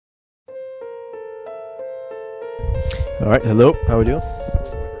All right, hello, how are we doing?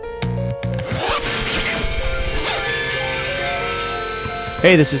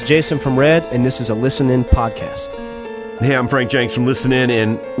 Hey, this is Jason from Red, and this is a Listen In podcast. Hey, I'm Frank Jenks from Listen In,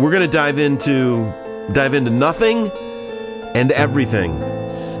 and we're going to dive into nothing and everything.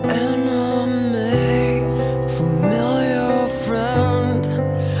 Familiar friend,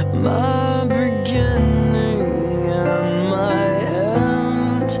 my beginning and my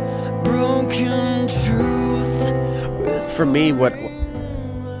end, broken truth. For me,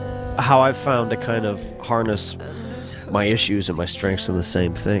 how I've found to kind of harness my issues and my strengths in the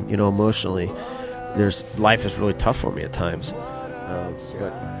same thing. You know, emotionally, life is really tough for me at times.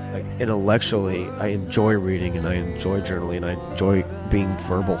 But like, intellectually, I enjoy reading and I enjoy journaling and I enjoy being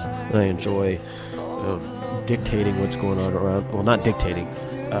verbal and I enjoy dictating what's going on around. Well, not dictating.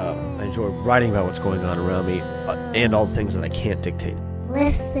 I enjoy writing about what's going on around me and all the things that I can't dictate.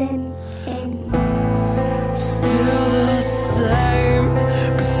 Listen in. Still the same,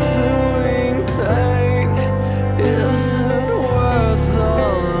 pursuing pain. Is it worth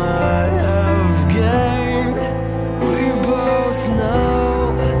all I have gained? We both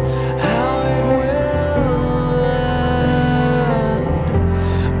know how it will end,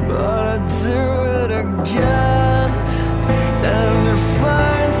 but I do it again, and it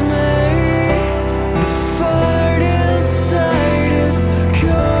finds me. The fight inside is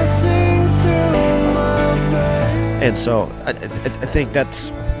coursing through my veins. And so I think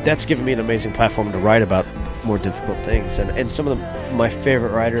that's given me an amazing platform to write about more difficult things. And some of my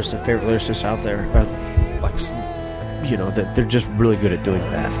favorite writers and favorite lyricists out there are like, you know, that they're just really good at doing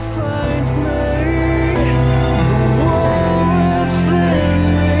that. Finds me, the war within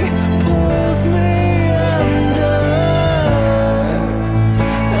me pulls me under,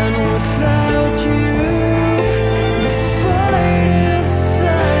 and without you, the fight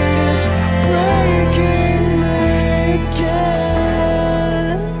inside is breaking me again.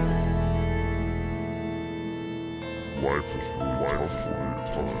 Life is really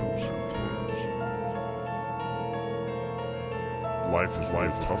tough for me at times. Life is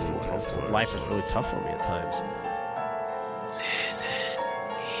really tough for me at times. Life is really tough for me at times.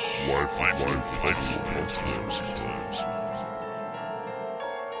 Life is really tough for me at times.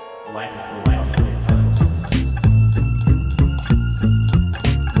 Life is really tough for me at times.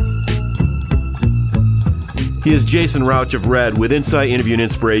 He is Jason Rauch of Red with insight, interview, and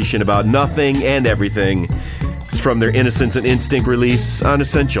inspiration about nothing and everything. It's from their Innocence and Instinct release on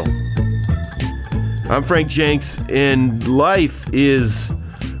Essential. I'm Frank Jenks, and life is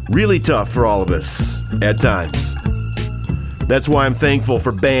really tough for all of us at times. That's why I'm thankful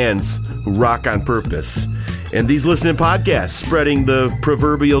for bands who rock on purpose and these listening podcasts spreading the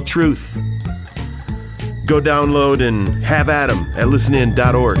proverbial truth. Go download and have at 'em at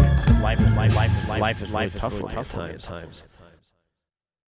listenin.org. Life is really tough for me at times.